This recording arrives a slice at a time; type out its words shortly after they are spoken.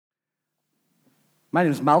My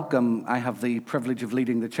name is Malcolm. I have the privilege of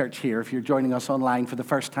leading the church here. If you're joining us online for the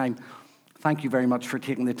first time, thank you very much for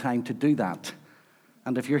taking the time to do that.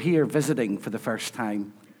 And if you're here visiting for the first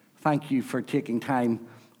time, thank you for taking time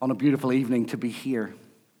on a beautiful evening to be here.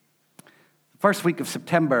 The first week of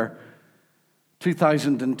September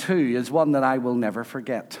 2002 is one that I will never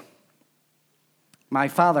forget. My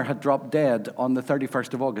father had dropped dead on the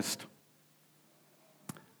 31st of August,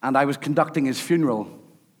 and I was conducting his funeral.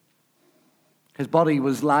 His body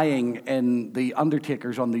was lying in the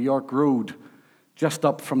undertakers on the York Road, just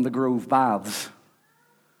up from the Grove Baths.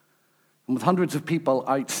 And with hundreds of people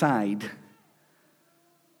outside,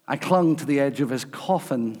 I clung to the edge of his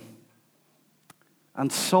coffin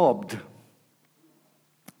and sobbed.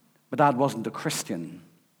 My dad wasn't a Christian.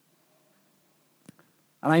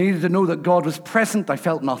 And I needed to know that God was present. I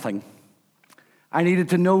felt nothing. I needed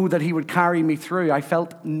to know that he would carry me through. I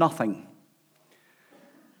felt nothing.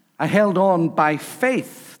 I held on by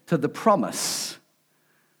faith to the promise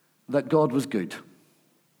that God was good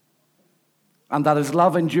and that his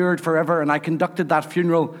love endured forever. And I conducted that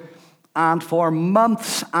funeral, and for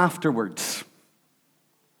months afterwards,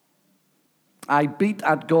 I beat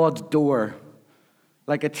at God's door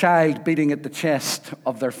like a child beating at the chest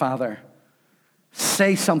of their father.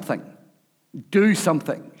 Say something, do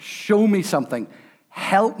something, show me something,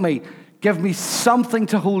 help me, give me something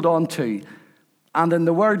to hold on to. And in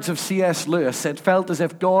the words of C.S. Lewis, it felt as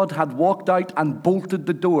if God had walked out and bolted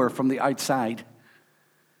the door from the outside.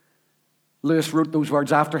 Lewis wrote those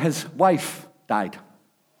words after his wife died.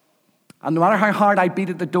 And no matter how hard I beat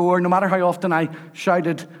at the door, no matter how often I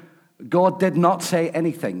shouted, God did not say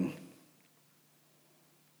anything.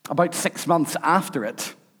 About 6 months after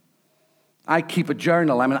it, I keep a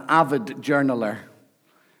journal. I'm an avid journaler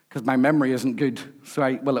because my memory isn't good.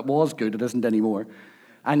 It was good, it isn't anymore.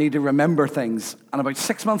 I need to remember things. And about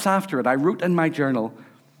 6 months after it, I wrote in my journal,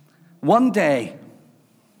 one day,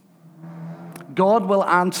 God will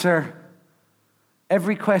answer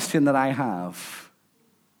every question that I have.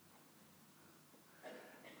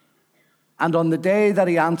 And on the day that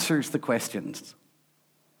he answers the questions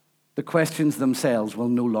themselves will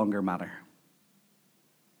no longer matter.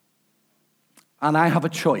 And I have a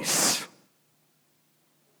choice.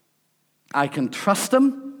 I can trust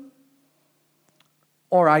him,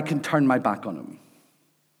 or I can turn my back on him.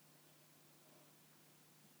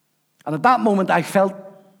 And at that moment, I felt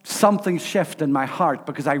something shift in my heart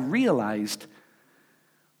because I realized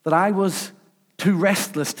that I was too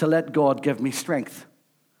restless to let God give me strength.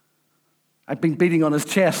 I'd been beating on his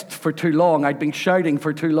chest for too long. I'd been shouting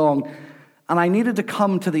for too long. And I needed to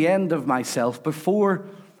come to the end of myself before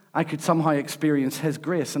I could somehow experience his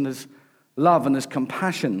grace and his love and his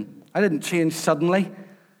compassion. I didn't change suddenly.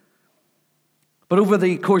 But over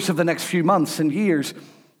the course of the next few months and years,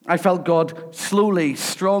 I felt God slowly,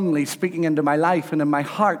 strongly speaking into my life and in my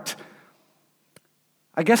heart.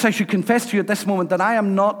 I guess I should confess to you at this moment that I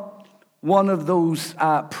am not one of those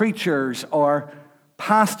preachers or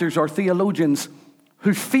pastors or theologians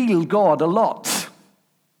who feel God a lot.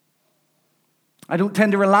 I don't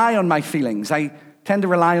tend to rely on my feelings. I tend to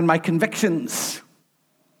rely on my convictions.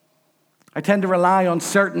 I tend to rely on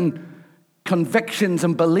certain convictions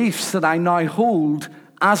and beliefs that I now hold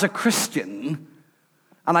as a Christian,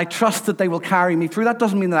 and I trust that they will carry me through. That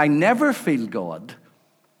doesn't mean that I never feel God,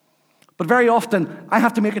 but very often I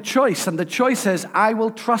have to make a choice, and the choice is I will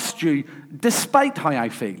trust you despite how I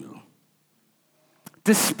feel,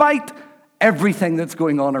 despite everything that's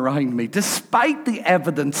going on around me, despite the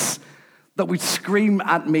evidence that would scream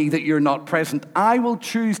at me that you're not present. I will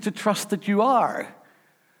choose to trust that you are.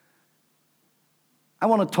 I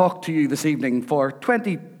want to talk to you this evening for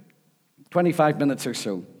 25 minutes or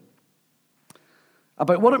so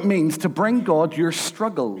about what it means to bring God your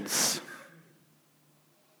struggles,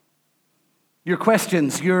 your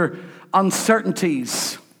questions, your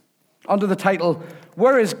uncertainties, under the title,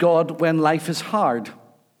 Where is God When Life is Hard?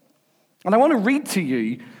 And I want to read to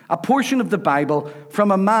you a portion of the Bible from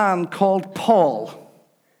a man called Paul.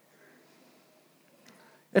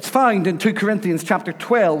 It's found in 2 Corinthians chapter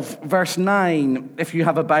 12, verse 9, if you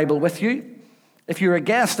have a Bible with you. If you're a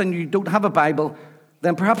guest and you don't have a Bible,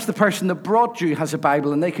 then perhaps the person that brought you has a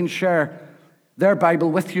Bible and they can share their Bible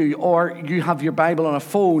with you, or you have your Bible on a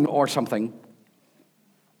phone or something.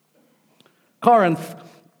 Corinth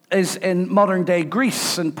is in modern-day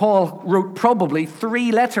Greece, and Paul wrote probably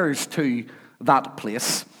 3 letters to that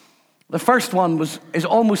place. The first one is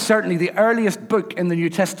almost certainly the earliest book in the New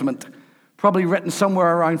Testament, probably written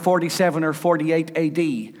somewhere around 47 or 48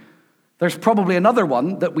 AD. There's probably another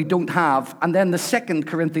one that we don't have, and then the 2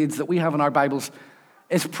 Corinthians that we have in our Bibles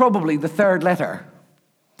is probably the third letter.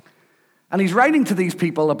 And he's writing to these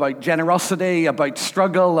people about generosity, about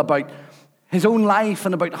struggle, about his own life,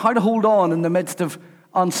 and about how to hold on in the midst of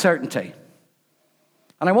uncertainty.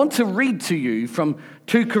 And I want to read to you from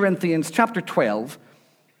 2 Corinthians chapter 12,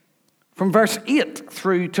 from verse 8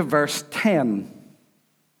 through to verse 10.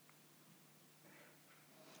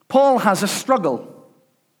 Paul has a struggle.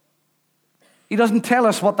 He doesn't tell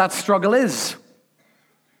us what that struggle is.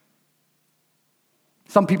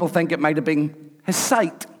 Some people think it might have been his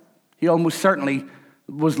sight. He almost certainly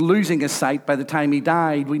was losing his sight by the time he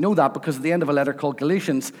died. We know that because at the end of a letter called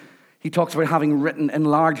Galatians, he talks about having written in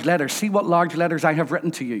large letters. See what large letters I have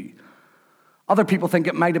written to you. Other people think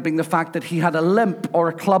it might have been the fact that he had a limp or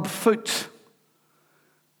a club foot.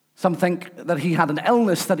 Some think that he had an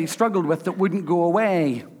illness that he struggled with that wouldn't go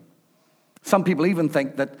away. Some people even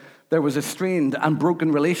think that there was a strained and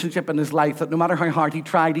broken relationship in his life that no matter how hard he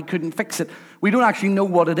tried, he couldn't fix it. We don't actually know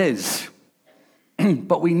what it is.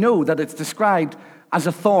 But we know that it's described as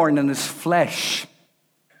a thorn in his flesh.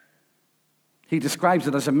 He describes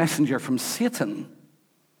it as a messenger from Satan.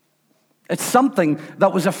 It's something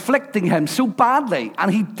that was afflicting him so badly,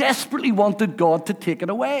 and he desperately wanted God to take it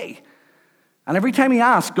away. And every time he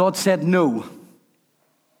asked, God said no.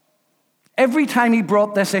 Every time he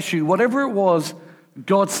brought this issue, whatever it was,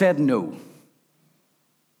 God said no.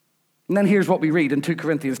 And then here's what we read in 2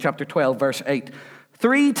 Corinthians chapter 12, verse 8.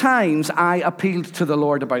 3 times I appealed to the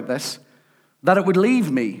Lord about this, that it would leave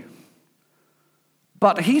me.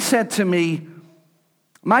 But he said to me,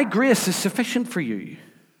 my grace is sufficient for you,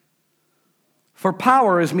 for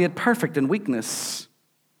power is made perfect in weakness.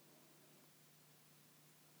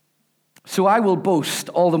 So I will boast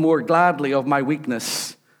all the more gladly of my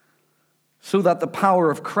weakness, so that the power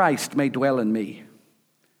of Christ may dwell in me.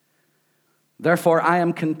 Therefore I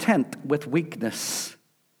am content with weakness,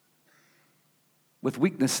 with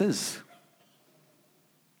weaknesses,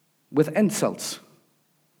 with insults,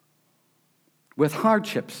 with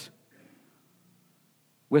hardships,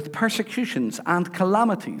 with persecutions and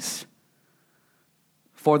calamities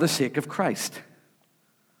for the sake of Christ.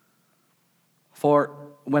 For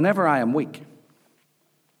whenever I am weak,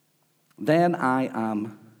 then I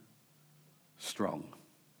am strong.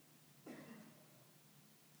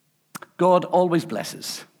 God always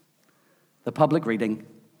blesses the public reading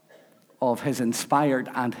of his inspired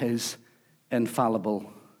and his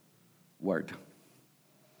infallible word.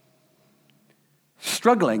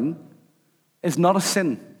 Struggling is not a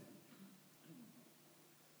sin.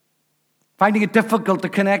 Finding it difficult to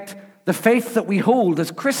connect the faith that we hold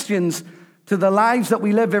as Christians to the lives that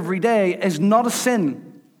we live every day is not a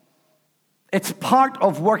sin. It's part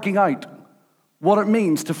of working out what it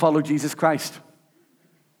means to follow Jesus Christ.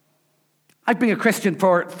 I've been a Christian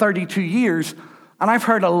for 32 years, and I've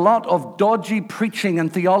heard a lot of dodgy preaching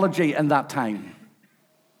and theology in that time.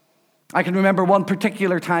 I can remember one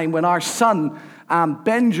particular time when our son,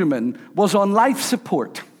 Benjamin, was on life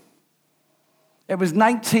support. It was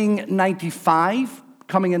 1995,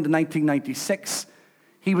 coming into 1996.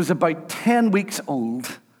 He was about 10 weeks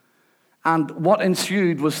old, and what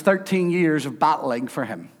ensued was 13 years of battling for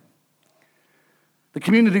him. The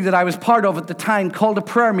community that I was part of at the time called a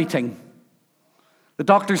prayer meeting. The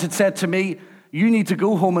doctors had said to me, you need to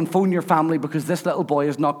go home and phone your family because this little boy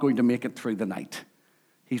is not going to make it through the night.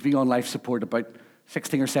 He's been on life support about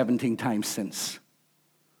 16 or 17 times since.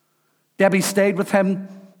 Debbie stayed with him.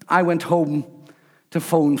 I went home to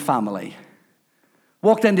phone family.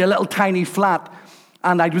 Walked into a little tiny flat,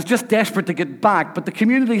 and I was just desperate to get back, but the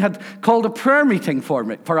community had called a prayer meeting for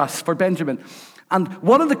Benjamin. And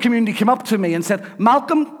one of the community came up to me and said,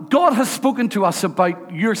 Malcolm, God has spoken to us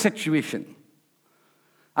about your situation.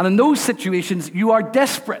 And in those situations, you are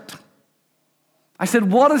desperate. I said,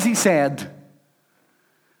 what has he said?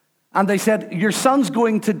 And they said, your son's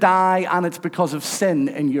going to die, and it's because of sin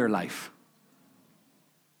in your life.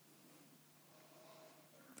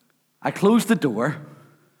 I closed the door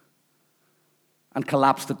and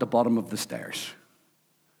collapsed at the bottom of the stairs.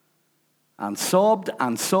 And sobbed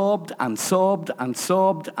and sobbed and sobbed and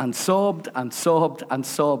sobbed and sobbed and sobbed and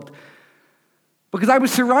sobbed. Because I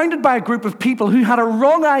was surrounded by a group of people who had a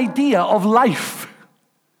wrong idea of life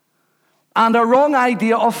and a wrong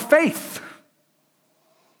idea of faith.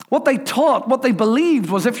 What they taught, what they believed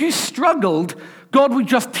was if you struggled, God would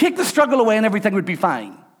just take the struggle away and everything would be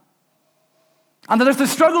fine. And that if the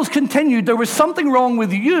struggles continued, there was something wrong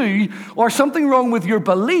with you, or something wrong with your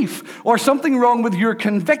belief, or something wrong with your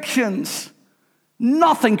convictions.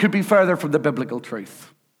 Nothing could be further from the biblical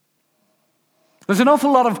truth. There's an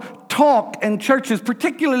awful lot of talk in churches,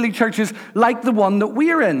 particularly churches like the one that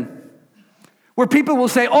we're in, where people will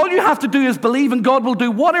say, all you have to do is believe and God will do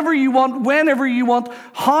whatever you want, whenever you want,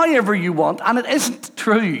 however you want, and it isn't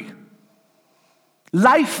true.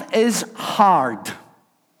 Life is hard.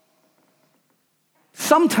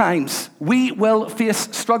 Sometimes we will face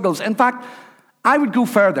struggles. In fact, I would go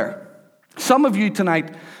further. Some of you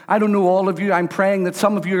tonight, I don't know all of you, I'm praying that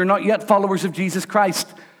some of you are not yet followers of Jesus Christ.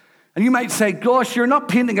 And you might say, gosh, you're not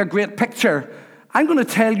painting a great picture. I'm going to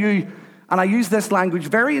tell you, and I use this language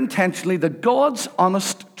very intentionally, the God's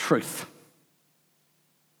honest truth.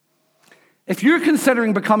 If you're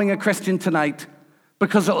considering becoming a Christian tonight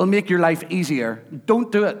because it will make your life easier,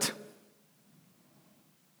 don't do it.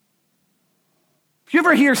 If you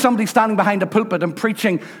ever hear somebody standing behind a pulpit and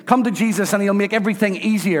preaching, come to Jesus and he'll make everything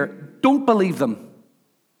easier, don't believe them.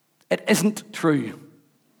 It isn't true.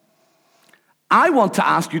 I want to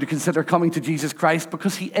ask you to consider coming to Jesus Christ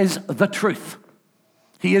because he is the truth.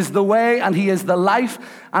 He is the way and he is the life,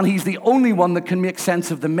 and he's the only one that can make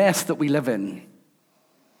sense of the mess that we live in.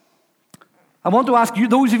 I want to ask you,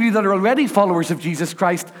 those of you that are already followers of Jesus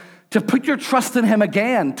Christ, to put your trust in him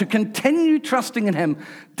again, to continue trusting in him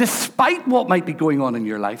despite what might be going on in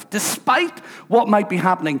your life, despite what might be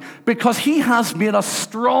happening, because he has made us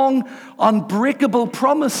strong, unbreakable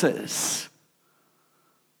promises.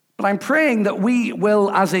 But I'm praying that we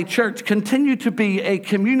will, as a church, continue to be a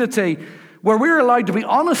community where we're allowed to be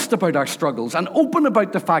honest about our struggles and open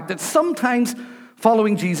about the fact that sometimes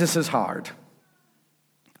following Jesus is hard.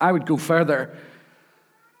 I would go further.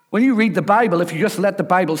 When you read the Bible, if you just let the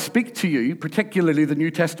Bible speak to you, particularly the New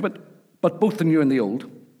Testament, but both the New and the Old,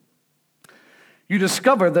 you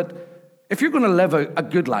discover that if you're going to live a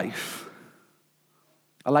good life,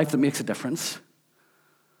 a life that makes a difference,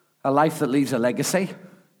 a life that leaves a legacy,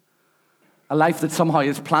 a life that somehow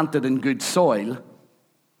is planted in good soil,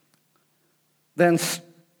 then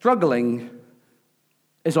struggling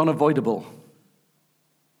is unavoidable.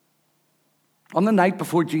 On the night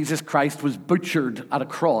before Jesus Christ was butchered at a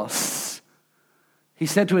cross, he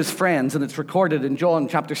said to his friends, and it's recorded in John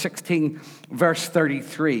chapter 16, verse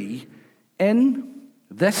 33, "In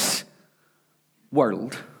this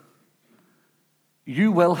world,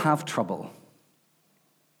 you will have trouble."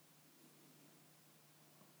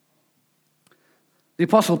 The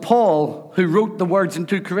Apostle Paul, who wrote the words in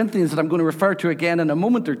 2 Corinthians that I'm going to refer to again in a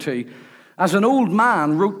moment or two, as an old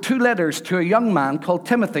man, wrote 2 letters to a young man called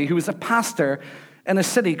Timothy, who was a pastor in a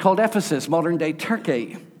city called Ephesus, modern-day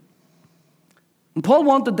Turkey. And Paul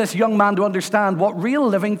wanted this young man to understand what real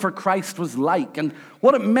living for Christ was like and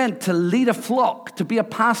what it meant to lead a flock, to be a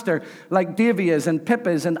pastor like Davy is and Pip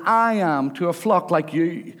is and I am to a flock like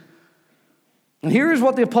you. And here's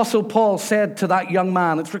what the Apostle Paul said to that young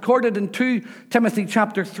man. It's recorded in 2 Timothy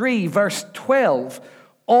chapter 3, verse 12.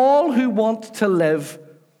 "All who want to live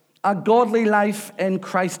a godly life in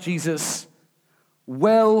Christ Jesus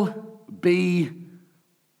will be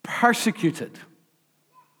persecuted."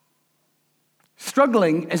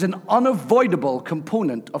 Struggling is an unavoidable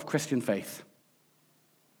component of Christian faith.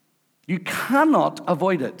 You cannot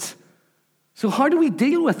avoid it. So how do we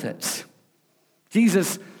deal with it?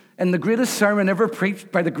 Jesus, in the greatest sermon ever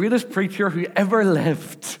preached by the greatest preacher who ever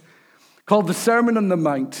lived, called the Sermon on the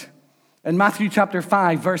Mount, in Matthew chapter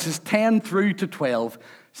 5, verses 10 through to 12,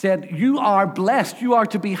 said, you are blessed, you are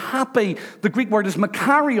to be happy. The Greek word is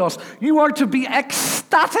makarios. You are to be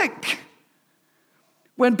ecstatic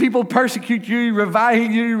when people persecute you, revile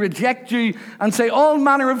you, reject you, and say all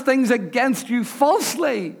manner of things against you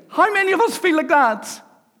falsely. How many of us feel like that?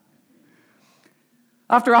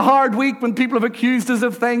 After a hard week when people have accused us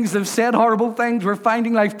of things, have said horrible things, we're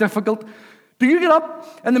finding life difficult, do you get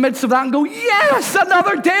up in the midst of that and go, yes,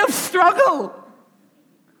 another day of struggle?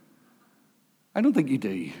 I don't think you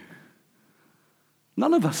do.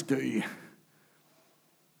 None of us do.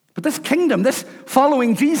 But this kingdom, this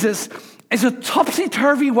following Jesus, is a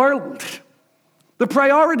topsy-turvy world. The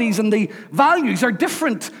priorities and the values are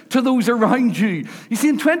different to those around you. You see,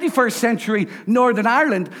 in 21st century Northern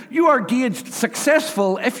Ireland, you are gauged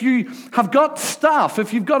successful if you have got stuff,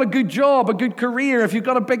 if you've got a good job, a good career, if you've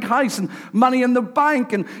got a big house and money in the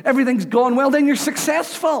bank and everything's gone well, then you're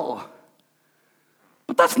successful.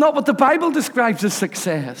 But that's not what the Bible describes as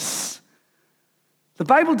success. The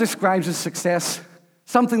Bible describes as success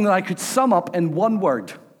something that I could sum up in one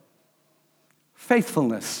word: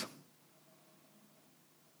 faithfulness.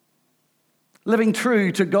 Living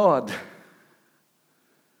true to God. At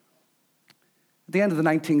the end of the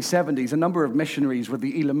 1970s, a number of missionaries with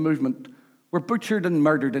the Elim movement were butchered and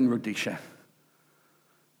murdered in Rhodesia.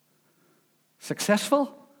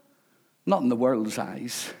 Successful? Not in the world's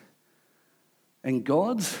eyes. In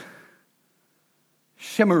God's,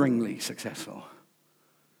 shimmeringly successful.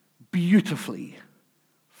 beautifully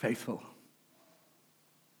faithful.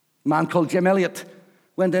 A man called Jim Elliot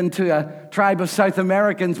went into a tribe of South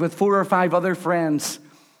Americans with 4 or 5 other friends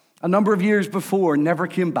a number of years before, never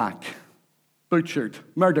came back. Butchered,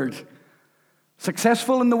 murdered.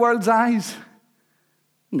 Successful in the world's eyes?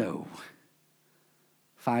 No.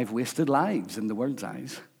 5 wasted lives in the world's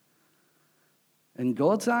eyes. In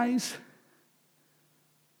God's eyes,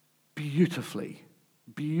 beautifully,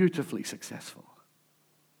 beautifully successful.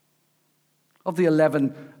 Of the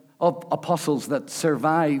 11 apostles that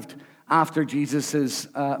survived after Jesus'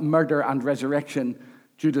 murder and resurrection,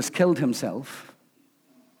 Judas killed himself.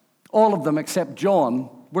 All of them except John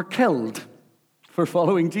were killed for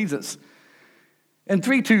following Jesus. In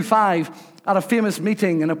 325, at a famous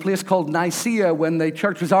meeting in a place called Nicaea, when the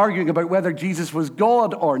church was arguing about whether Jesus was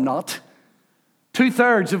God or not,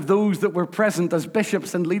 2/3 of those that were present as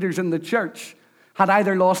bishops and leaders in the church had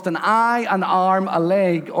either lost an eye, an arm, a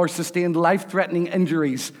leg, or sustained life-threatening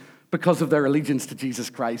injuries because of their allegiance to Jesus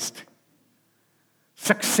Christ.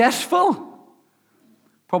 Successful?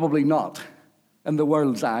 Probably not in the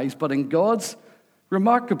world's eyes, but in God's,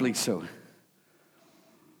 remarkably so.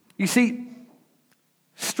 You see,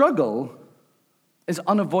 struggle is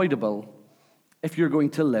unavoidable if you're going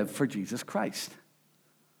to live for Jesus Christ.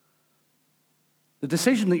 The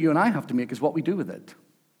decision that you and I have to make is what we do with it.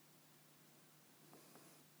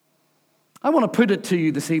 I want to put it to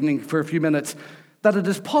you this evening for a few minutes that it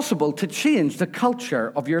is possible to change the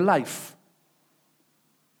culture of your life.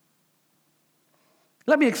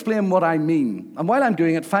 Let me explain what I mean. And while I'm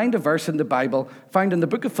doing it, find a verse in the Bible found in the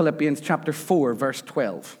book of Philippians chapter 4, verse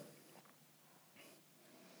 12.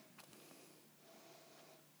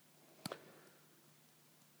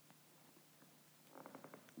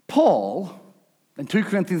 Paul, in 2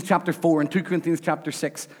 Corinthians chapter 4, and 2 Corinthians chapter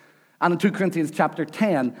 6, and in 2 Corinthians chapter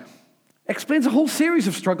 10, explains a whole series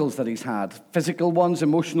of struggles that he's had. Physical ones,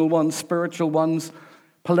 emotional ones, spiritual ones,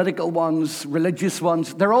 political ones, religious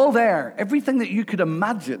ones. They're all there. Everything that you could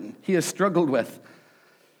imagine he has struggled with.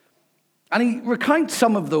 And he recounts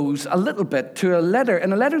some of those a little bit in a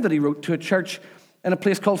letter that he wrote to a church in a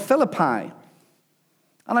place called Philippi.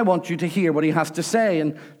 And I want you to hear what he has to say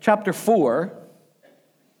in chapter 4,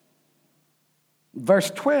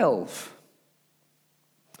 verse 12.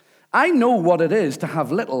 I know what it is to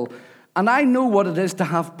have little, and I know what it is to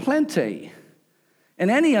have plenty.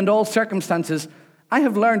 In any and all circumstances, I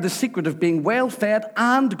have learned the secret of being well-fed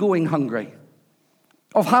and going hungry,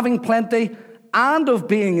 of having plenty and of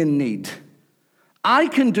being in need. I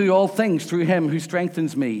can do all things through him who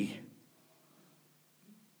strengthens me.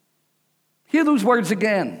 Hear those words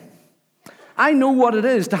again. I know what it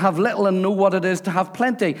is to have little and know what it is to have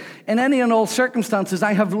plenty. In any and all circumstances,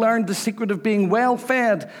 I have learned the secret of being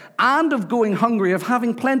well-fed and of going hungry, of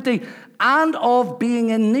having plenty and of being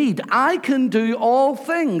in need. I can do all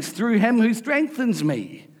things through him who strengthens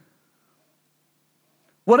me.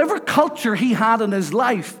 Whatever culture he had in his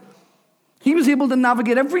life, he was able to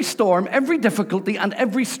navigate every storm, every difficulty, and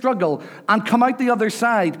every struggle and come out the other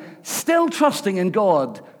side, still trusting in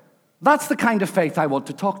God. That's the kind of faith I want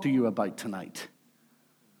to talk to you about tonight.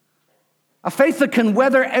 A faith that can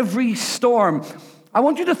weather every storm. I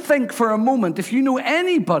want you to think for a moment, if you know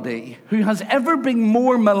anybody who has ever been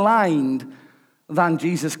more maligned than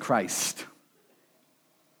Jesus Christ.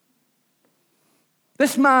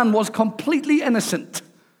 This man was completely innocent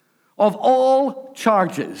of all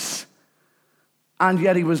charges, and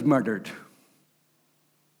yet he was murdered.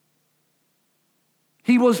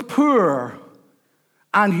 He was poor,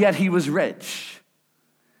 and yet he was rich.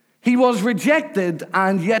 He was rejected,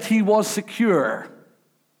 and yet he was secure.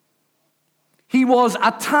 He was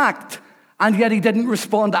attacked, and yet he didn't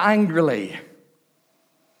respond angrily.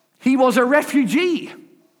 He was a refugee.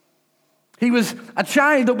 He was a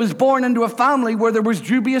child that was born into a family where there was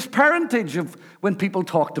dubious parentage when people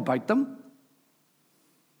talked about them.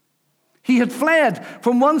 He had fled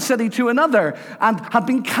from one city to another and had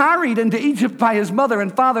been carried into Egypt by his mother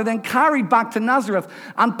and father, then carried back to Nazareth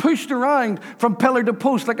and pushed around from pillar to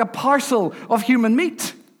post like a parcel of human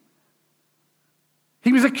meat.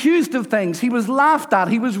 He was accused of things. He was laughed at.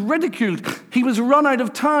 He was ridiculed. He was run out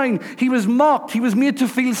of town. He was mocked. He was made to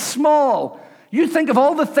feel small. You think of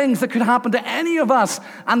all the things that could happen to any of us,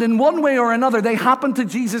 and in one way or another, they happened to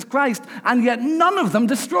Jesus Christ, and yet none of them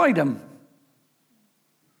destroyed him.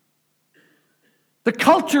 The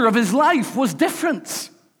culture of his life was different.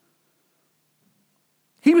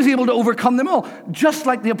 He was able to overcome them all, just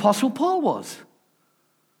like the Apostle Paul was.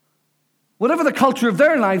 Whatever the culture of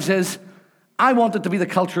their lives is, I want it to be the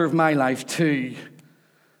culture of my life too.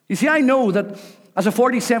 You see, I know that as a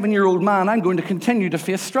 47-year-old man, I'm going to continue to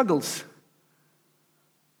face struggles.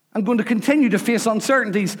 I'm going to continue to face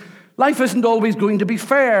uncertainties. Life isn't always going to be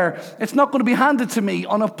fair. It's not going to be handed to me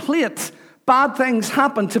on a plate. Bad things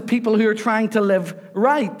happen to people who are trying to live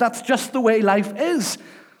right. That's just the way life is.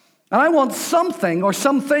 And I want something or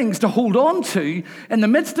some things to hold on to in the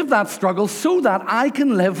midst of that struggle so that I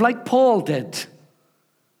can live like Paul did.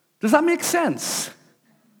 Does that make sense?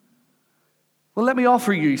 Well, let me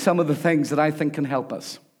offer you some of the things that I think can help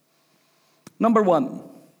us. Number one,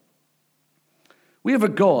 we have a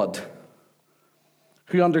God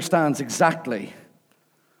who understands exactly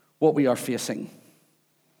what we are facing.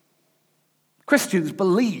 Christians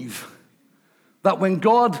believe that when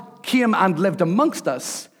God came and lived amongst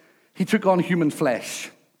us, he took on human flesh,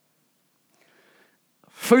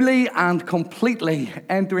 fully and completely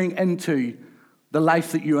entering into the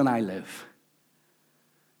life that you and I live.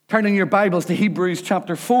 Turn in your Bibles to Hebrews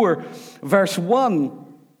chapter 4, verse 1,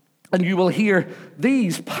 and you will hear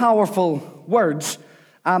these powerful words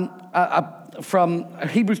from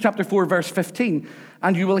Hebrews chapter 4, verse 15,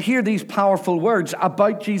 and you will hear these powerful words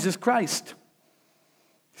about Jesus Christ.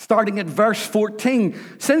 Starting at verse 14,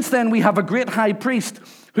 since then we have a great high priest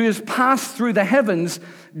who has passed through the heavens,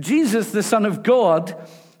 Jesus, the Son of God.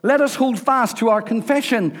 Let us hold fast to our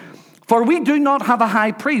confession, for we do not have a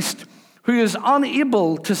high priest who is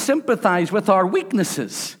unable to sympathize with our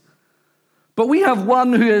weaknesses, but we have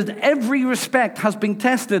one who in every respect has been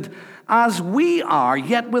tested as we are,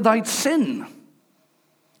 yet without sin.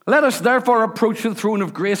 Let us therefore approach the throne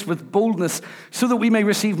of grace with boldness, so that we may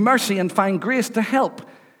receive mercy and find grace to help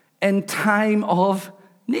in time of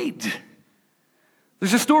need.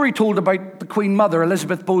 There's a story told about the Queen Mother,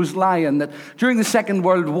 Elizabeth Bowes-Lyon, that during the Second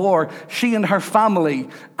World War, she and her family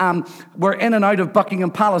were in and out of Buckingham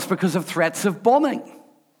Palace because of threats of bombing.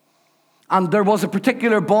 And there was a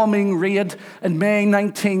particular bombing raid in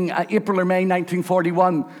April or May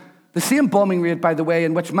 1941. The same bombing raid, by the way,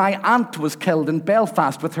 in which my aunt was killed in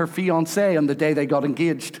Belfast with her fiancé on the day they got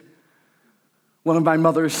engaged. One of my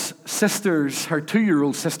mother's sisters, her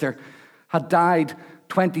 2-year-old sister, had died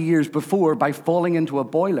 20 years before by falling into a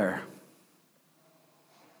boiler.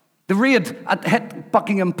 The raid hit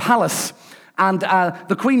Buckingham Palace, and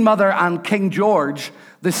the Queen Mother and King George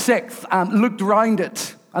VI looked around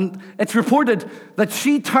it. And it's reported that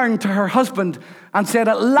she turned to her husband and said,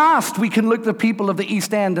 "At last we can look the people of the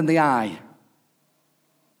East End in the eye."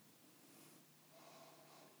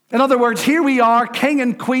 In other words, here we are, king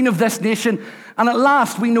and queen of this nation, and at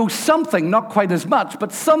last we know something, not quite as much,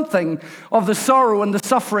 but something of the sorrow and the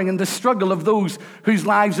suffering and the struggle of those whose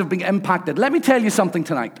lives have been impacted. Let me tell you something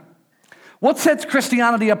tonight. What sets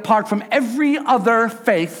Christianity apart from every other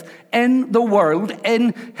faith in the world,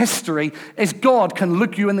 in history, is God can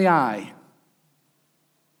look you in the eye.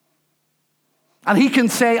 And he can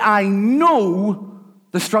say, "I know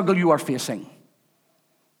the struggle you are facing,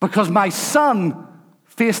 because my son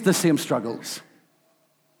faced the same struggles.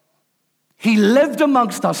 He lived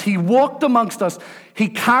amongst us. He walked amongst us. He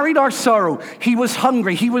carried our sorrow. He was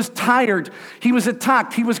hungry. He was tired. He was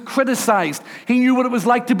attacked. He was criticized. He knew what it was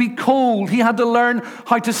like to be cold. He had to learn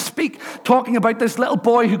how to speak." Talking about this little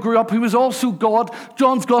boy who grew up, who was also God.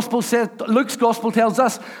 Luke's gospel tells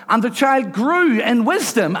us, "And the child grew in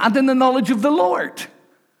wisdom and in the knowledge of the Lord."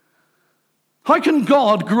 How can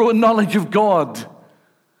God grow in knowledge of God?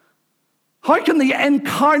 How can the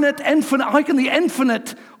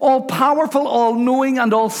infinite, all-powerful, all-knowing,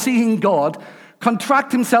 and all-seeing God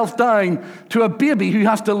contract himself down to a baby who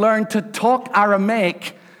has to learn to talk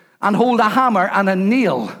Aramaic and hold a hammer and a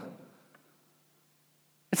nail?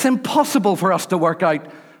 It's impossible for us to work out,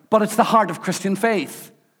 but it's the heart of Christian faith.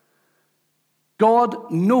 God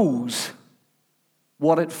knows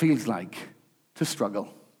what it feels like to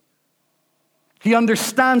struggle. He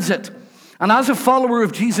understands it. And as a follower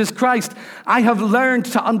of Jesus Christ, I have learned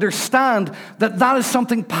to understand that that is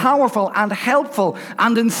something powerful and helpful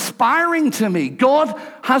and inspiring to me. God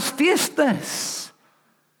has faced this.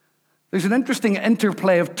 There's an interesting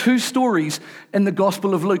interplay of two stories in the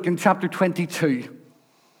Gospel of Luke in chapter 22.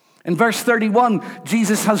 In verse 31,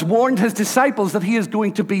 Jesus has warned his disciples that he is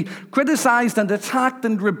going to be criticized and attacked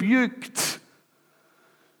and rebuked.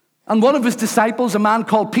 And one of his disciples, a man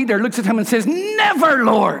called Peter, looks at him and says, "Never,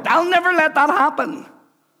 Lord, I'll never let that happen."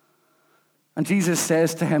 And Jesus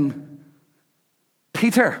says to him,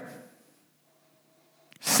 "Peter,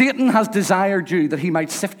 Satan has desired you that he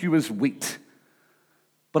might sift you as wheat,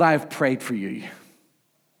 but I have prayed for you."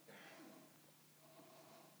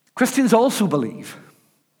 Christians also believe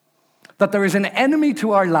that there is an enemy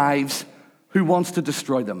to our lives who wants to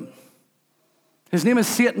destroy them. His name is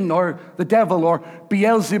Satan, or the devil, or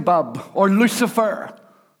Beelzebub, or Lucifer.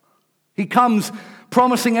 He comes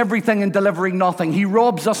promising everything and delivering nothing. He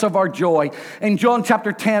robs us of our joy. In John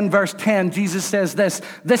chapter 10, verse 10, Jesus says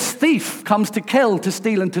this thief comes to kill, to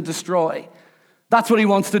steal, and to destroy. That's what he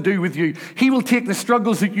wants to do with you. He will take the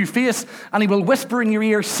struggles that you face and he will whisper in your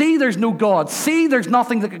ear, see, there's no God. See, there's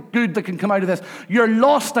nothing good that can come out of this. You're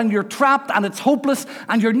lost and you're trapped and it's hopeless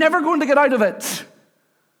and you're never going to get out of it.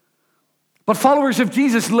 But followers of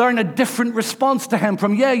Jesus learn a different response to him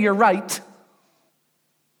from, yeah, you're right.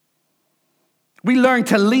 We learn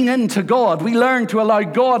to lean into God. We learn to allow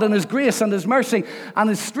God and his grace and his mercy and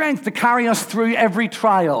his strength to carry us through every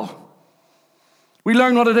trial. We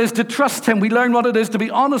learn what it is to trust him. We learn what it is to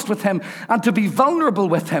be honest with him and to be vulnerable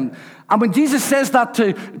with him. And when Jesus says that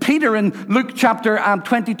to Peter in Luke chapter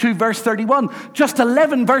 22, verse 31, just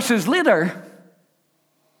 11 verses later,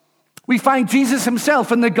 we find Jesus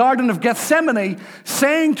himself in the Garden of Gethsemane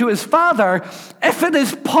saying to his Father, if it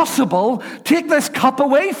is possible, take this cup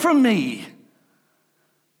away from me.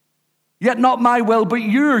 Yet not my will, but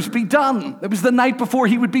yours be done. It was the night before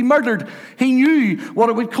he would be murdered. He knew what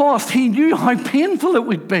it would cost. He knew how painful it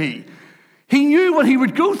would be. He knew what he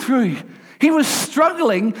would go through. He was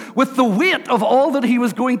struggling with the weight of all that he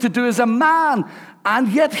was going to do as a man, and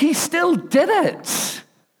yet he still did it.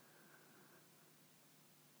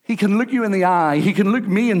 He can look you in the eye. He can look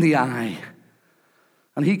me in the eye.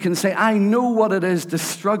 And he can say, I know what it is to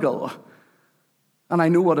struggle, and I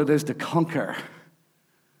know what it is to conquer.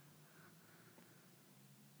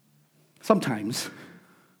 Sometimes,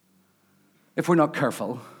 if we're not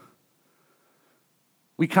careful,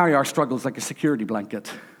 we carry our struggles like a security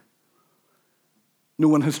blanket. No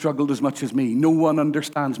one has struggled as much as me. No one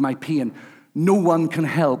understands my pain. No one can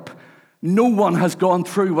help. No one has gone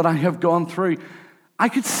through what I have gone through. I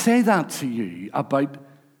could say that to you about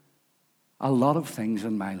a lot of things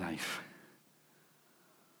in my life.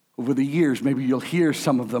 Over the years, maybe you'll hear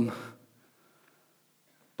some of them.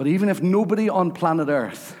 But even if nobody on planet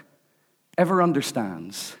Earth ever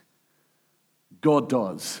understands, God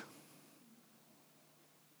does.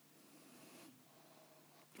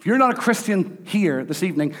 If you're not a Christian here this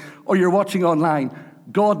evening or you're watching online,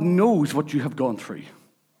 God knows what you have gone through.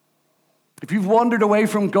 If you've wandered away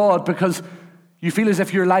from God because you feel as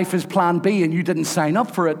if your life is plan B and you didn't sign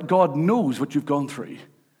up for it, God knows what you've gone through.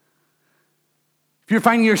 If you're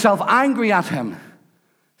finding yourself angry at him,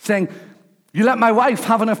 saying, you let my wife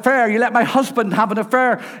have an affair, you let my husband have an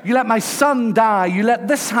affair, you let my son die, you let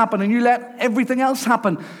this happen, and you let everything else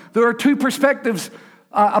happen. There are two perspectives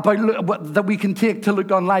that we can take to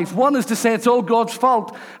look on life. One is to say it's all God's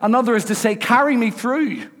fault. Another is to say, carry me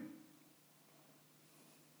through.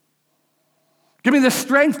 Give me the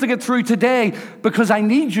strength to get through today because I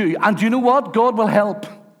need you. And you know what? God will help.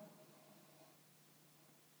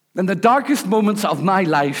 In the darkest moments of my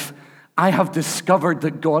life, I have discovered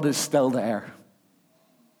that God is still there.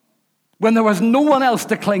 When there was no one else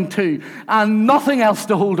to cling to and nothing else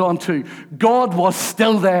to hold on to, God was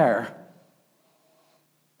still there.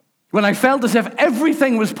 When I felt as if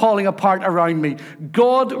everything was falling apart around me,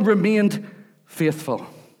 God remained faithful.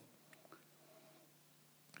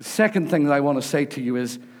 The second thing that I want to say to you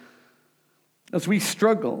is, as we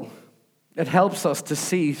struggle, it helps us to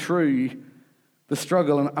see through the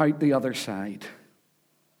struggle and out the other side.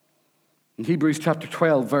 In Hebrews chapter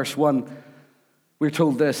 12, verse 1, we're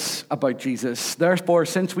told this about Jesus. Therefore,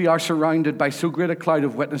 since we are surrounded by so great a cloud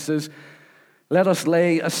of witnesses, let us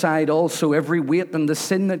lay aside also every weight and the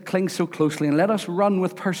sin that clings so closely, and let us run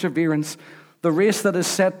with perseverance the race that is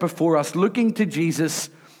set before us, looking to Jesus,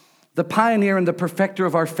 the pioneer and the perfecter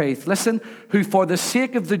of our faith. Listen, who for the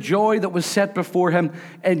sake of the joy that was set before him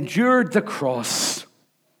endured the cross,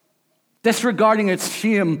 disregarding its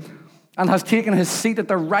shame, and has taken his seat at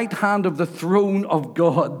the right hand of the throne of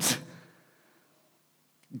God.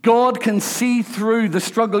 God can see through the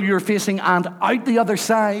struggle you're facing and out the other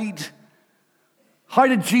side. How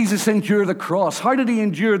did Jesus endure the cross? How did he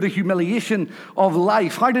endure the humiliation of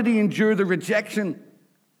life? How did he endure the rejection?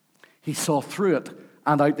 He saw through it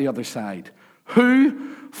and out the other side.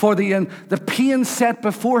 Who, for the pain set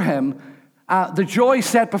before him, the joy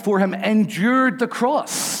set before him, endured the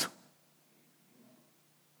cross.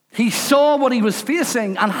 He saw what he was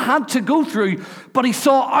facing and had to go through, but he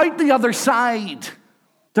saw out the other side.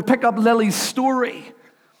 To pick up Lily's story,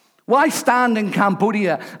 while I stand in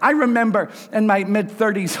Cambodia, I remember in my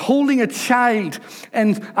mid-30s holding a child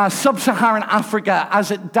in sub-Saharan Africa as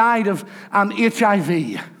it died of HIV.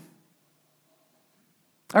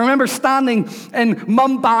 I remember standing in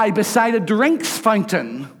Mumbai beside a drinks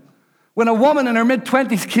fountain when a woman in her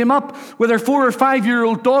mid-20s came up with her 4 or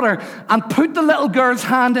 5-year-old daughter and put the little girl's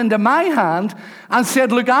hand into my hand and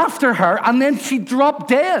said, look after her, and then she dropped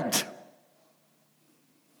dead.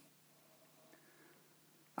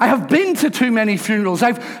 I have been to too many funerals.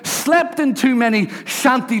 I've slept in too many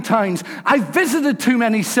shanty towns. I've visited too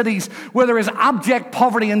many cities where there is abject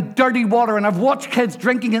poverty and dirty water, and I've watched kids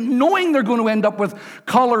drinking it, knowing they're going to end up with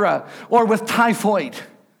cholera or with typhoid.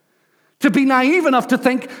 To be naive enough to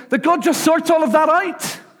think that God just sorts all of that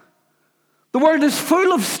out. The world is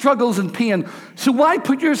full of struggles and pain, so why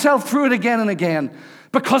put yourself through it again and again?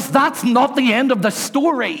 Because that's not the end of the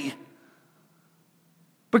story.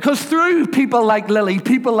 Because through people like Lily,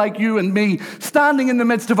 people like you and me, standing in the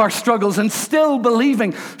midst of our struggles and still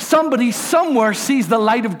believing, somebody somewhere sees the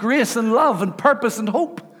light of grace and love and purpose and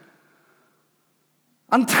hope.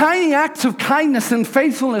 And tiny acts of kindness and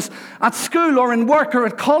faithfulness at school or in work or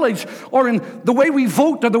at college or in the way we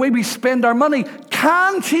vote or the way we spend our money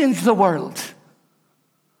can change the world.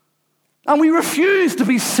 And we refuse to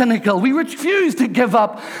be cynical. We refuse to give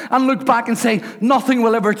up and look back and say, nothing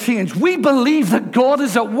will ever change. We believe that God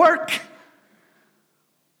is at work.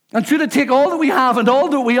 And should it take all that we have and all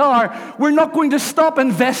that we are, we're not going to stop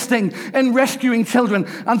investing in rescuing children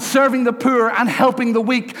and serving the poor and helping the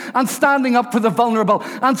weak and standing up for the vulnerable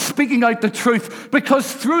and speaking out the truth,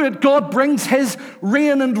 because through it, God brings his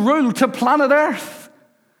reign and rule to planet Earth.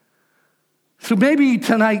 So maybe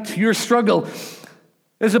tonight your struggle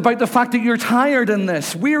is about the fact that you're tired in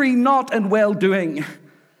this. Weary not in well-doing.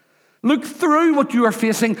 Look through what you are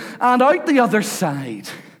facing and out the other side.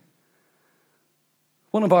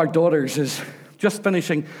 One of our daughters is just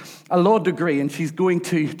finishing a law degree, and she's going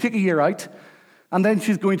to take a year out, and then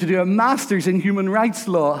she's going to do a master's in human rights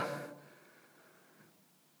law.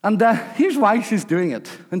 And here's why she's doing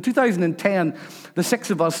it. In 2010, the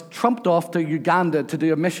six of us trumped off to Uganda to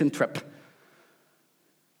do a mission trip.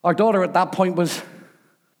 Our daughter at that point was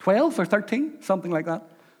 12 or 13, something like that.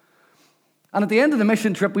 And at the end of the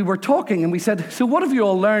mission trip, we were talking, and we said, so what have you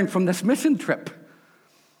all learned from this mission trip?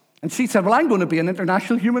 And she said, well, I'm going to be an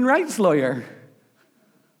international human rights lawyer.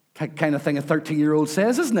 Kind of thing a 13-year-old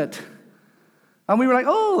says, isn't it? And we were like,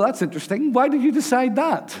 oh, that's interesting. Why did you decide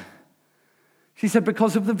that? She said,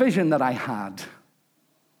 because of the vision that I had.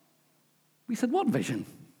 We said, what vision?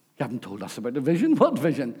 You haven't told us about the vision. What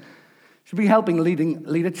vision? She'd be helping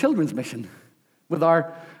lead a children's mission with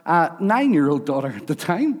our 9-year-old daughter at the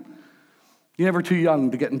time. You're never too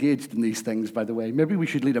young to get engaged in these things, by the way. Maybe we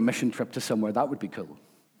should lead a mission trip to somewhere. That would be cool.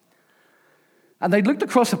 And they looked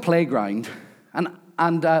across a playground, and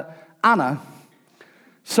Anna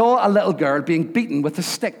saw a little girl being beaten with a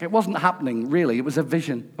stick. It wasn't happening, really. It was a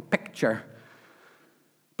vision, a picture.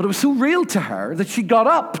 But it was so real to her that she got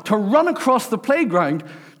up to run across the playground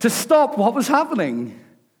to stop what was happening.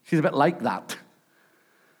 She's a bit like that.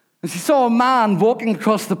 And she saw a man walking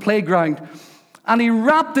across the playground, and he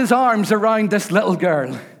wrapped his arms around this little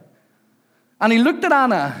girl. And he looked at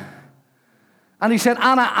Anna, and he said,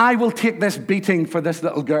 Anna, I will take this beating for this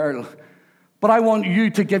little girl, but I want you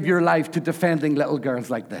to give your life to defending little girls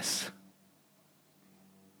like this.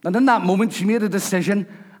 And in that moment, she made a decision,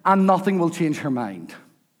 and nothing will change her mind.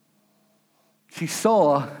 She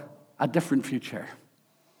saw a different future.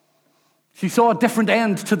 She saw a different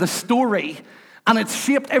end to the story, and it's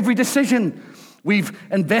shaped every decision. We've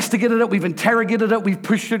investigated it, we've interrogated it, we've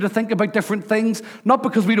pushed her to think about different things, not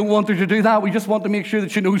because we don't want her to do that, we just want to make sure that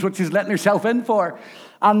she knows what she's letting herself in for.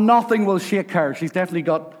 And nothing will shake her. She's definitely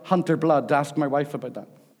got hunter blood. Ask my wife about that.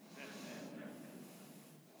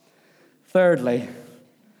 Thirdly,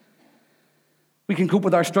 we can cope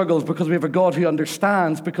with our struggles because we have a God who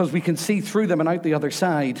understands, because we can see through them and out the other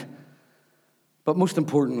side. But most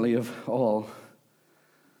importantly of all,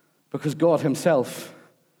 because God himself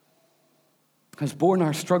has borne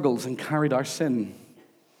our struggles and carried our sin.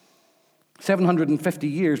 750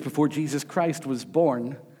 years before Jesus Christ was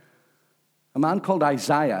born, a man called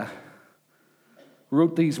Isaiah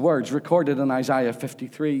wrote these words, recorded in Isaiah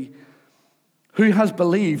 53. Who has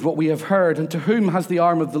believed what we have heard, and to whom has the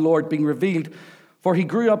arm of the Lord been revealed? For he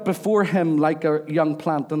grew up before him like a young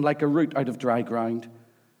plant and like a root out of dry ground.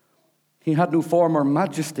 He had no form or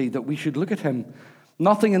majesty that we should look at him,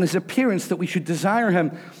 nothing in his appearance that we should desire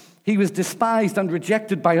him. He was despised and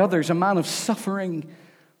rejected by others, a man of suffering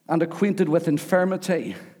and acquainted with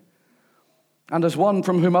infirmity. And as one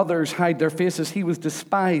from whom others hide their faces, he was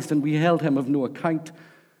despised, and we held him of no account.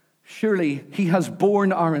 Surely he has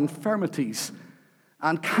borne our infirmities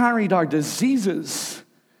and carried our diseases.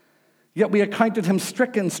 Yet we accounted him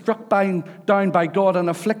stricken, struck down by God, and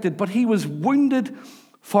afflicted. But he was wounded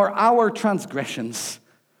for our transgressions,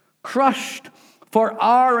 crushed for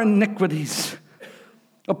our iniquities.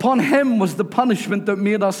 Upon him was the punishment that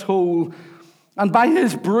made us whole, and by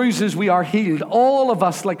his bruises we are healed. All of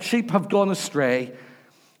us, like sheep, have gone astray.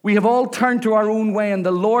 We have all turned to our own way, and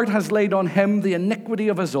the Lord has laid on him the iniquity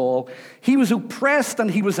of us all. He was oppressed and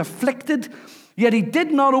he was afflicted, yet he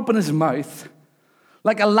did not open his mouth.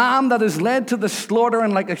 Like a lamb that is led to the slaughter,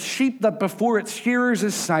 and like a sheep that before its shearers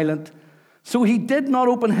is silent, so he did not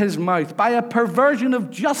open his mouth. By a perversion of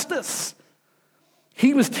justice,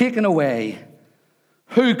 he was taken away.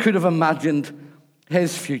 Who could have imagined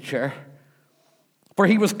his future? For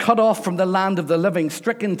he was cut off from the land of the living,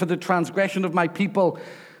 stricken for the transgression of my people.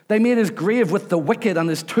 They made his grave with the wicked and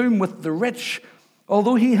his tomb with the rich,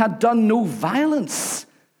 although he had done no violence,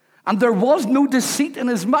 and there was no deceit in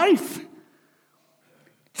his mouth.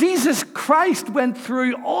 Jesus Christ went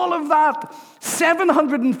through all of that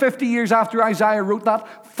 750 years after Isaiah wrote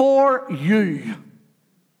that for you.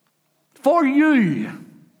 For you.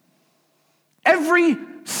 Every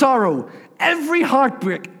sorrow, every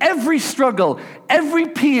heartbreak, every struggle, every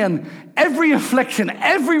pain, every affliction,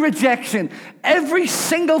 every rejection, every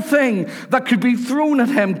single thing that could be thrown at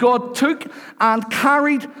him, God took and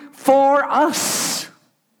carried for us.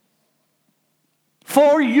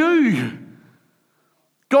 For you.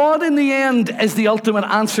 God, in the end, is the ultimate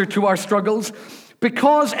answer to our struggles,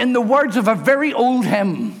 because in the words of a very old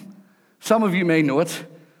hymn, some of you may know it,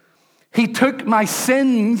 he took my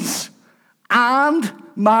sins and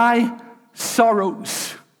my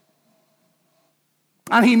sorrows,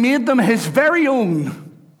 and he made them his very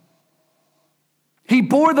own. He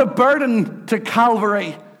bore the burden to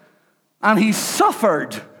Calvary, and he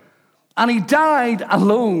suffered, and he died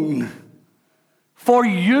alone for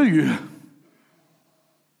you.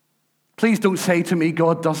 Please don't say to me,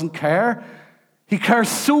 God doesn't care. He cares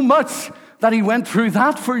so much that he went through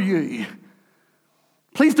that for you.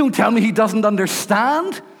 Please don't tell me he doesn't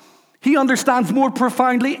understand. He understands more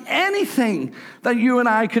profoundly anything that you and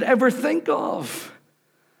I could ever think of.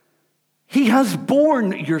 He has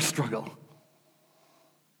borne your struggle.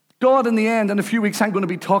 God, in the end, in a few weeks, I'm going to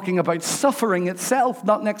be talking about suffering itself,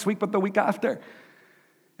 not next week, but the week after.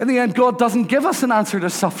 In the end, God doesn't give us an answer to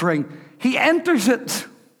suffering. He enters it.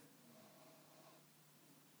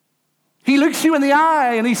 He looks you in the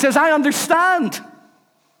eye and he says, I understand.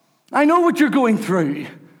 I know what you're going through.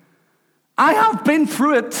 I have been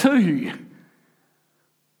through it too.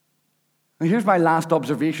 And here's my last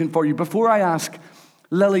observation for you before I ask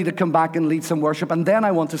Lily to come back and lead some worship, and then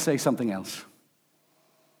I want to say something else.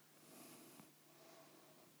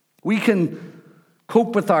 We can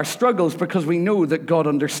cope with our struggles because we know that God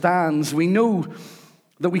understands. We know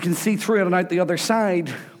that we can see through it and out the other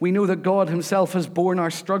side. We know that God himself has borne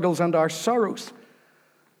our struggles and our sorrows.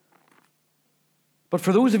 But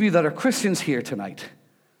for those of you that are Christians here tonight,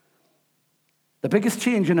 the biggest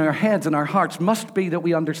change in our heads and our hearts must be that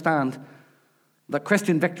we understand that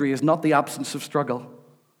Christian victory is not the absence of struggle.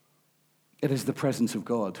 It is the presence of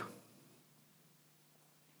God.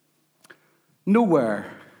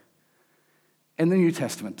 Nowhere in the New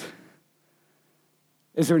Testament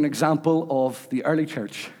is there an example of the early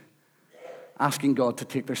church asking God to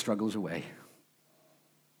take their struggles away.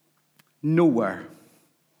 Nowhere.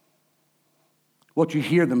 What you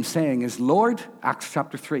hear them saying is, Lord, Acts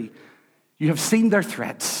chapter 3, you have seen their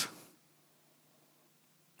threats.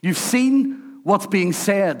 You've seen what's being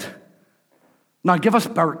said. Now give us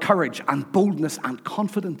courage and boldness and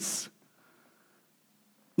confidence.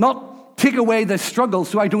 Not take away this struggle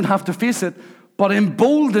so I don't have to face it, but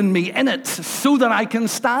embolden me in it so that I can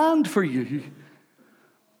stand for you.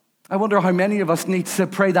 I wonder how many of us need to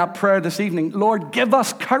pray that prayer this evening. Lord, give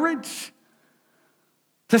us courage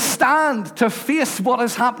to stand, to face what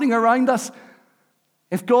is happening around us.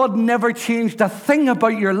 If God never changed a thing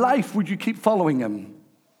about your life, would you keep following him?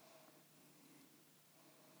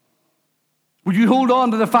 Would you hold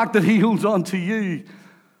on to the fact that he holds on to you?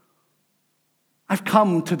 I've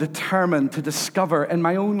come to determine, to discover in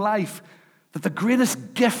my own life that the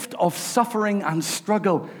greatest gift of suffering and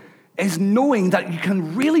struggle is knowing that you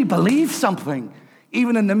can really believe something,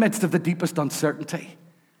 even in the midst of the deepest uncertainty.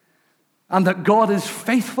 And that God is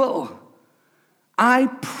faithful. I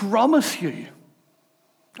promise you,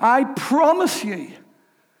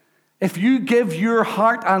 if you give your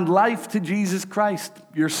heart and life to Jesus Christ,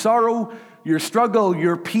 your sorrow, your struggle,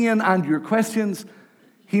 your pain, and your questions,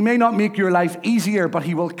 he may not make your life easier, but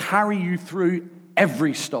he will carry you through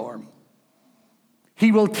every storm.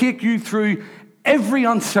 He will take you through every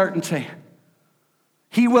uncertainty.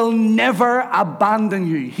 He will never abandon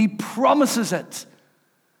you. He promises it.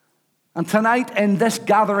 And tonight in this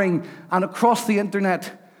gathering and across the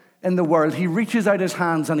internet in the world, he reaches out his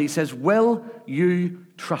hands and he says, will you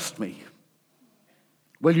trust me?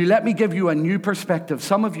 Will you let me give you a new perspective?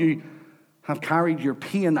 Some of you have carried your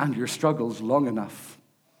pain and your struggles long enough.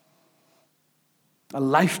 a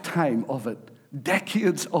lifetime of it,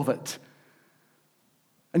 decades of it.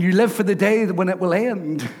 And you live for the day when it will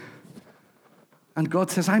end. And God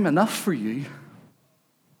says, I'm enough for you.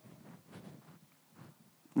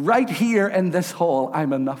 Right here in this hall,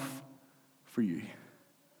 I'm enough for you.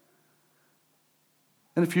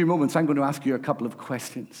 In a few moments, I'm going to ask you a couple of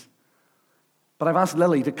questions. But I've asked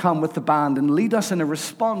Lily to come with the band and lead us in a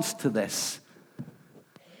response to this.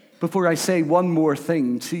 Before I say one more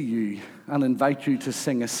thing to you and invite you to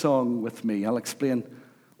sing a song with me, I'll explain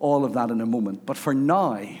all of that in a moment. But for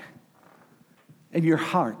now, in your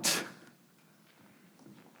heart,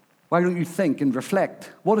 why don't you think and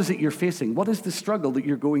reflect? What is it you're facing? What is the struggle that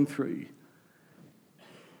you're going through?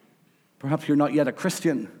 Perhaps you're not yet a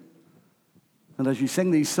Christian. And as you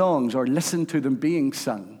sing these songs or listen to them being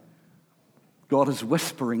sung, God is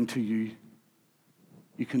whispering to you,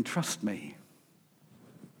 you can trust me.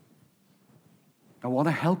 I want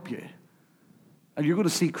to help you. And you're going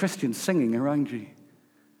to see Christians singing around you.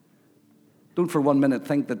 Don't for 1 minute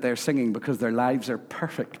think that they're singing because their lives are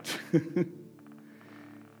perfect.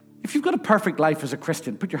 If you've got a perfect life as a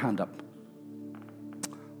Christian, put your hand up.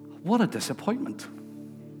 What a disappointment.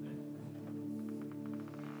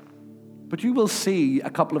 But you will see a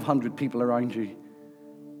couple of hundred people around you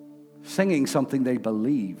singing something they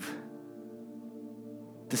believe,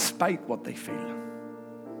 despite what they feel.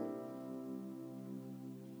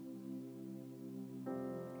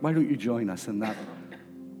 Why don't you join us in that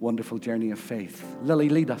wonderful journey of faith? Lily,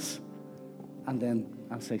 lead us, and then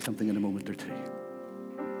I'll say something in a moment or two.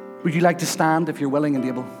 Would you like to stand if you're willing and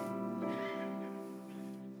able?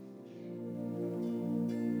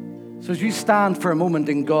 So as you stand for a moment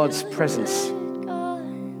in God's presence,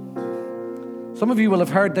 some of you will have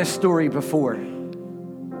heard this story before,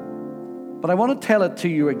 but I want to tell it to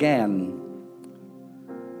you again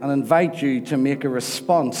and invite you to make a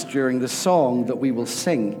response during the song that we will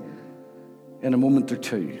sing in a moment or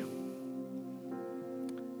two.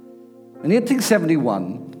 In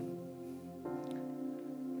 1871,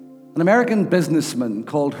 an American businessman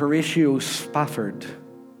called Horatio Spafford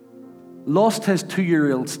lost his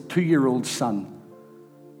two-year-old son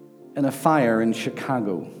in a fire in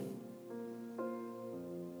Chicago.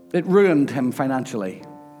 It ruined him financially.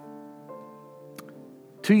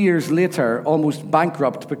 2 years later, almost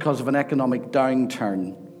bankrupt because of an economic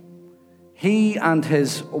downturn, he and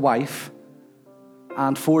his wife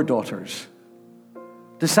and 4 daughters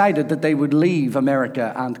decided that they would leave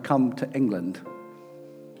America and come to England.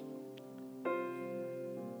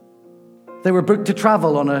 They were booked to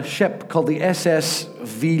travel on a ship called the SS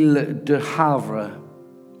Ville de Havre.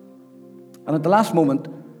 And at the last moment,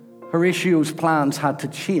 Horatio's plans had to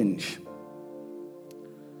change.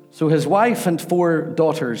 So his wife and 4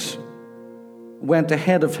 daughters went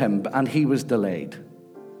ahead of him, and he was delayed.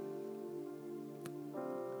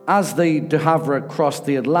 As the de Havre crossed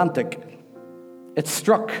the Atlantic, it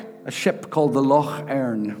struck a ship called the Loch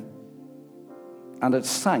Earn, and it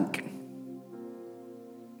sank.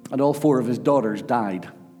 And all 4 of his daughters died.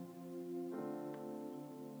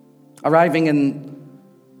 Arriving in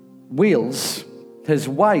Wales, his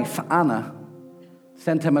wife, Anna,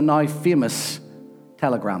 sent him a now famous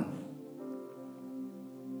telegram,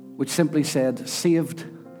 which simply said, "Saved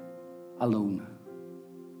alone."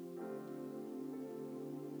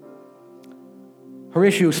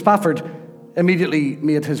 Horatio Spafford immediately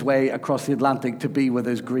made his way across the Atlantic to be with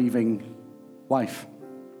his grieving wife.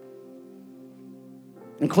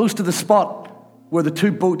 And close to the spot where the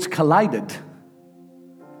 2 boats collided,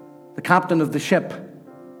 the captain of the ship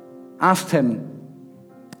asked him,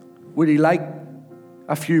 would he like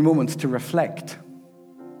a few moments to reflect?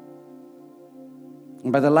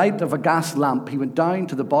 And by the light of a gas lamp, he went down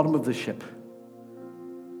to the bottom of the ship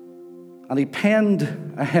and he penned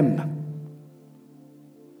a hymn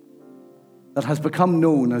that has become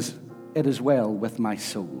known as "It Is Well With My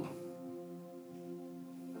Soul."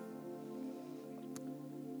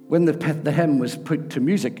 When the hymn was put to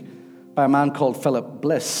music by a man called Philip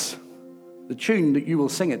Bliss, the tune that you will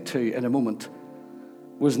sing it to in a moment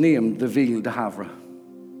was named the Ville de Havre,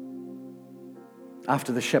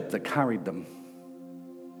 after the ship that carried them.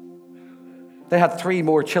 They had 3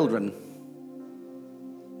 more children.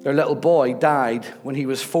 Their little boy died when he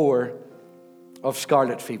was 4 of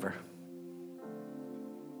scarlet fever.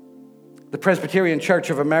 The Presbyterian Church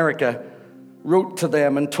of America wrote to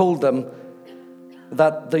them and told them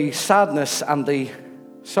that the sadness and the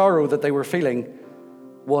sorrow that they were feeling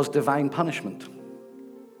was divine punishment.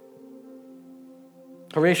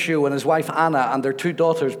 Horatio and his wife Anna and their 2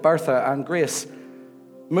 daughters, Bertha and Grace,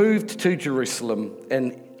 moved to Jerusalem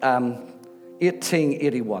in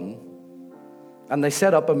 1881. And they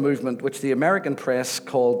set up a movement which the American press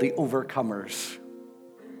called the Overcomers.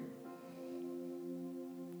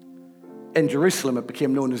 In Jerusalem, it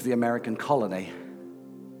became known as the American Colony.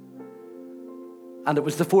 And it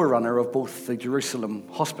was the forerunner of both the Jerusalem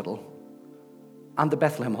Hospital and the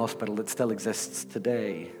Bethlehem Hospital that still exists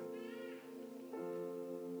today.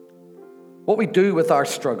 What we do with our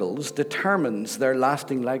struggles determines their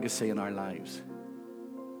lasting legacy in our lives.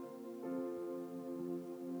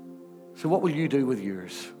 So what will you do with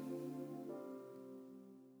yours?